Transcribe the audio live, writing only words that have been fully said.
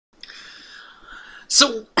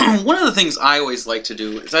So one of the things I always like to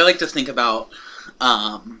do is I like to think about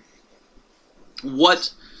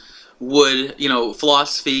what would,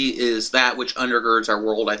 philosophy is that which undergirds our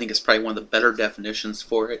world. I think is probably one of the better definitions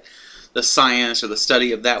for it. The science or the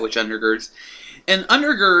study of that which undergirds. And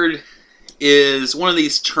undergird is one of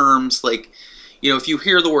these terms like, if you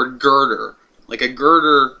hear the word girder, like a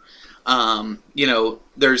girder,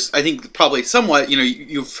 there's, I think probably somewhat,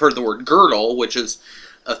 you've heard the word girdle, which is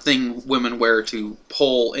a thing women wear to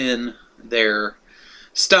pull in their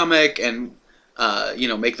stomach and,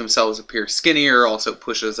 make themselves appear skinnier, also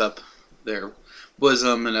pushes up their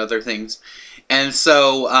bosom and other things. And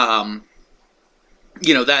so,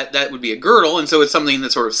 that would be a girdle, and so it's something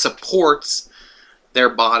that sort of supports their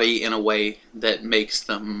body in a way that makes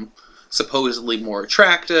them supposedly more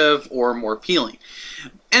attractive or more appealing.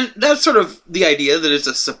 And that's sort of the idea, that it's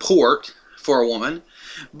a support for a woman.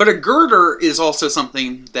 But a girder is also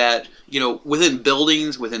something that, within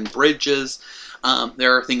buildings, within bridges,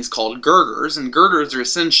 there are things called girders. And girders are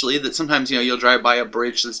essentially that sometimes, you'll drive by a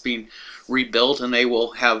bridge that's being rebuilt and they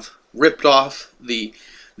will have ripped off the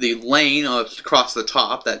lane across the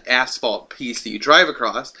top, that asphalt piece that you drive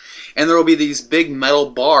across, and there will be these big metal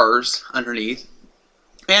bars underneath.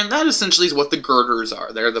 And that essentially is what the girders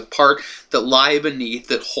are. They're the part that lie beneath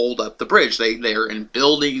that hold up the bridge. They're in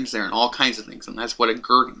buildings, they're in all kinds of things, and that's what a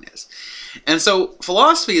girding is. And so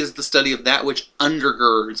philosophy is the study of that which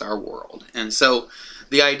undergirds our world. And so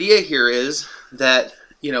the idea here is that,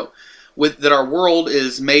 that our world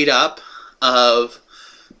is made up of,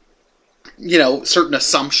 certain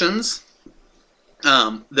assumptions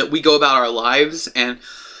that we go about our lives, and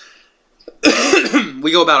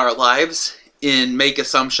we go about our lives and make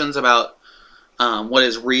assumptions about what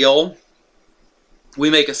is real.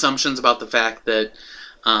 We make assumptions about the fact that,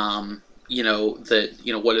 what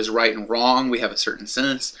is right and wrong. We have a certain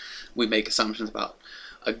sense. We make assumptions about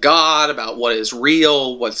a God, about what is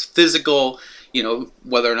real, what's physical,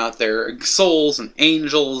 whether or not they're souls and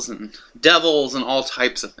angels and devils and all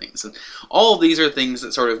types of things. And all of these are things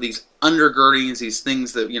that sort of these undergirdings, these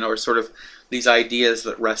things that, are sort of these ideas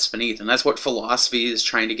that rest beneath. And that's what philosophy is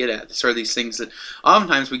trying to get at. Sort of these things that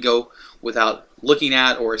oftentimes we go without looking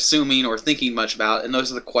at or assuming or thinking much about, and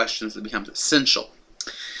those are the questions that become essential.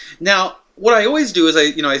 Now, what I always do is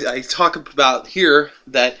I talk about here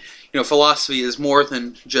that, philosophy is more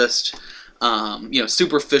than just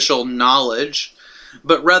superficial knowledge,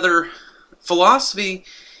 but rather philosophy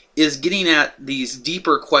is getting at these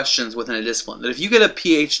deeper questions within a discipline. That if you get a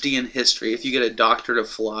Ph.D. in history, if you get a doctorate of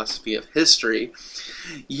philosophy of history,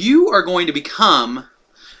 you are going to become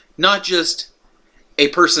not just a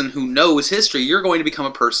person who knows history, you're going to become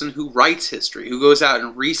a person who writes history, who goes out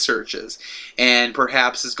and researches, and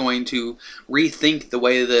perhaps is going to rethink the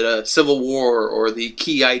way that a civil war or the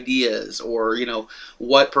key ideas or,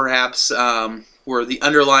 what perhaps were the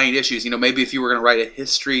underlying issues. Maybe if you were going to write a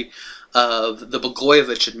history of the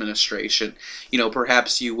Blagojevich administration,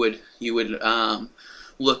 perhaps you would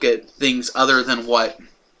look at things other than what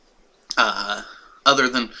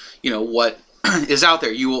what is out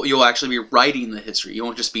there. You'll actually be writing the history. You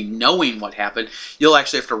won't just be knowing what happened. You'll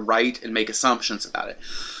actually have to write and make assumptions about it.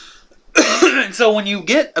 And so when you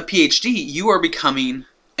get a PhD, you are becoming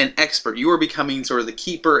an expert. You are becoming sort of the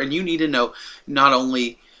keeper, and you need to know not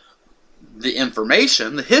only the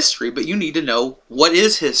information, the history, but you need to know what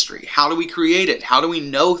is history. How do we create it? How do we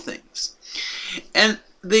know things? And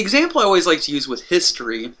the example I always like to use with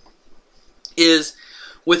history is,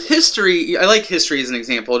 with history, I like history as an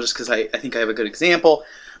example just because I think I have a good example.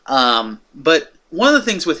 But one of the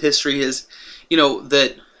things with history is,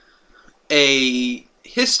 that a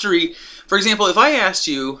history, for example, if I asked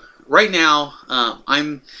you right now,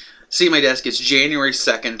 I'm seeing my desk, it's January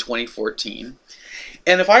 2nd, 2014.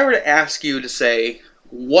 And if I were to ask you to say,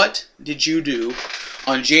 what did you do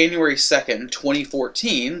on January 2nd,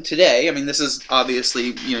 2014, today, I mean, this is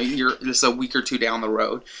obviously, this is a week or two down the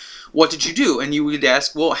road. What did you do? And you would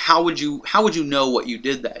ask, well, how would you know what you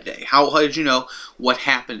did that day? How did you know what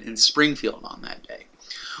happened in Springfield on that day?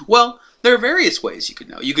 Well, there are various ways you could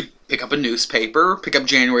know. You could pick up a newspaper, pick up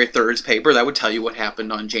January 3rd's paper. That would tell you what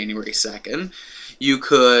happened on January 2nd. You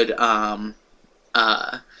could,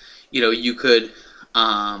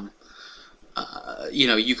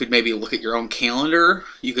 you could maybe look at your own calendar.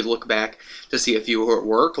 You could look back to see if you were at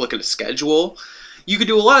work, look at a schedule. You could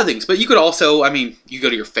do a lot of things, but you could also, you go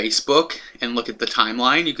to your Facebook and look at the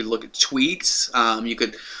timeline. You could look at tweets. You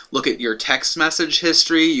could look at your text message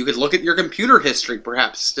history. You could look at your computer history,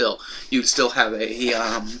 perhaps still. You'd still have a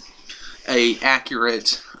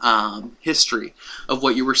accurate history of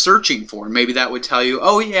what you were searching for. Maybe that would tell you,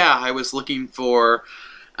 oh yeah, I was looking for,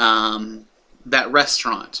 that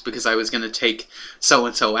restaurant because I was going to take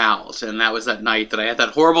so-and-so out, and that was that night that I had that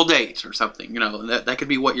horrible date or something. You know, that could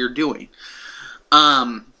be what you're doing.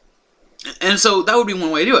 And so that would be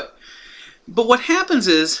one way to do it. But what happens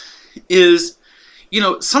is, you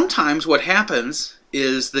know, sometimes what happens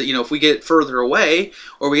is that, you know, if we get further away,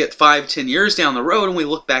 or we get 5-10 years down the road and we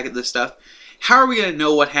look back at this stuff, how are we going to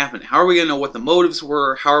know what happened? How are we going to know what the motives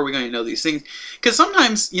were? How are we going to know these things? Because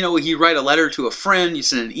sometimes, you know, you write a letter to a friend, you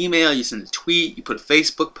send an email, you send a tweet, you put a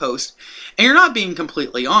Facebook post, and you're not being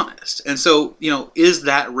completely honest. And so, you know, is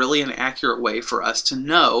that really an accurate way for us to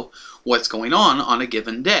know what's going on a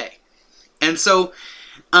given day? And so,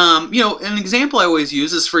 you know, an example I always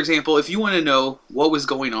use is, for example, if you want to know what was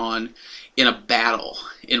going on in a battle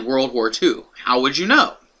in World War II, how would you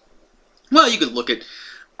know? Well, you could look at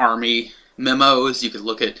Army memos, you could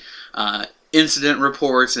look at incident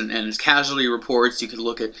reports and casualty reports, you could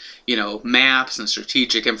look at, you know, maps and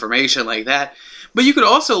strategic information like that. But you could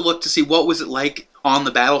also look to see what was it like on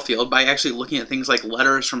the battlefield by actually looking at things like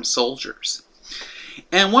letters from soldiers.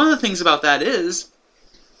 And one of the things about that is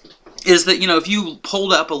that, you know, if you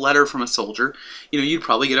pulled up a letter from a soldier, you know, you'd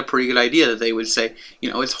probably get a pretty good idea that they would say,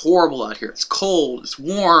 you know, it's horrible out here, it's cold, it's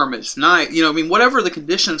warm, it's nice, you know, I mean, whatever the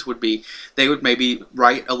conditions would be, they would maybe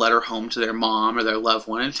write a letter home to their mom or their loved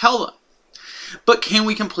one and tell them. But can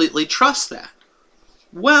we completely trust that?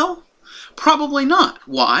 Well, probably not.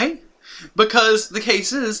 Why? Because the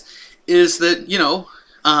case is that, you know,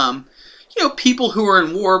 people who are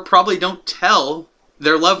in war probably don't tell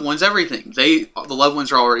their loved ones everything. The loved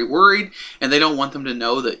ones are already worried, and they don't want them to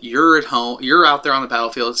know that you're at home, you're out there on the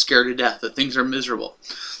battlefield scared to death, that things are miserable.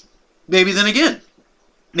 Maybe then again,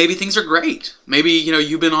 maybe things are great. Maybe, you know,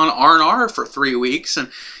 you've been on R&R for 3 weeks, and,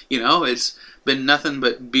 you know, it's been nothing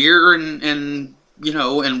but beer and you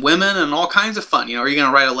know, and women and all kinds of fun. You know, are you going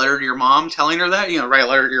to write a letter to your mom telling her that? You know, write a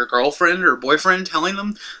letter to your girlfriend or boyfriend telling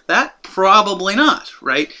them that? Probably not,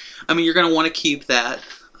 right? I mean, you're going to want to keep that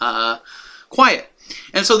quiet.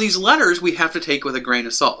 And so these letters we have to take with a grain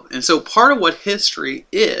of salt. And so part of what history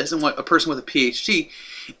is, and what a person with a PhD,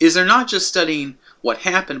 is they're not just studying what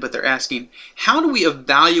happened, but they're asking, how do we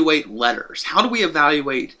evaluate letters? How do we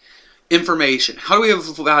evaluate information? How do we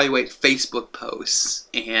evaluate Facebook posts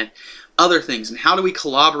and other things? And how do we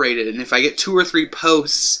collaborate it? And if I get 2 or 3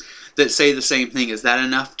 posts that say the same thing, is that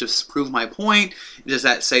enough to prove my point? Does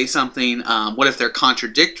that say something? What if they're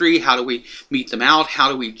contradictory? How do we meet them out? How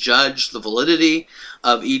do we judge the validity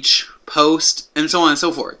of each post? And so on and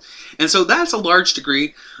so forth. And so that's a large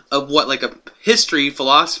degree of what like a history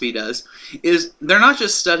philosophy does, is they're not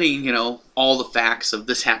just studying, you know, all the facts of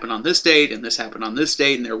this happened on this date and this happened on this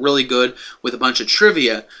date, and they're really good with a bunch of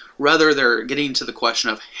trivia. Rather, they're getting to the question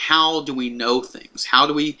of how do we know things? How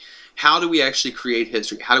do we actually create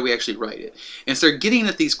history? How do we actually write it? And so they're getting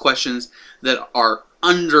at these questions that are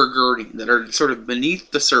undergirding, that are sort of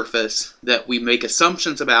beneath the surface, that we make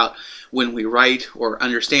assumptions about when we write or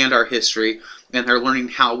understand our history, and they're learning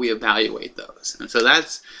how we evaluate those. And so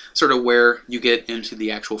that's sort of where you get into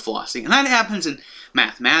the actual philosophy. And that happens in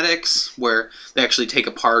mathematics, where they actually take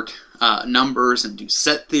apart numbers and do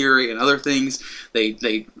set theory and other things.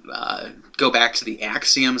 They go back to the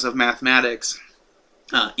axioms of mathematics.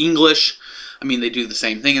 English, I mean, they do the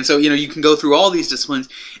same thing. And so, you know, you can go through all these disciplines,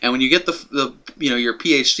 and when you get your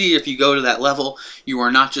PhD, if you go to that level, you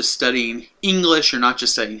are not just studying English, you're not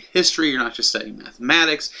just studying history, you're not just studying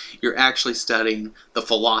mathematics, you're actually studying the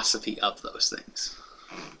philosophy of those things.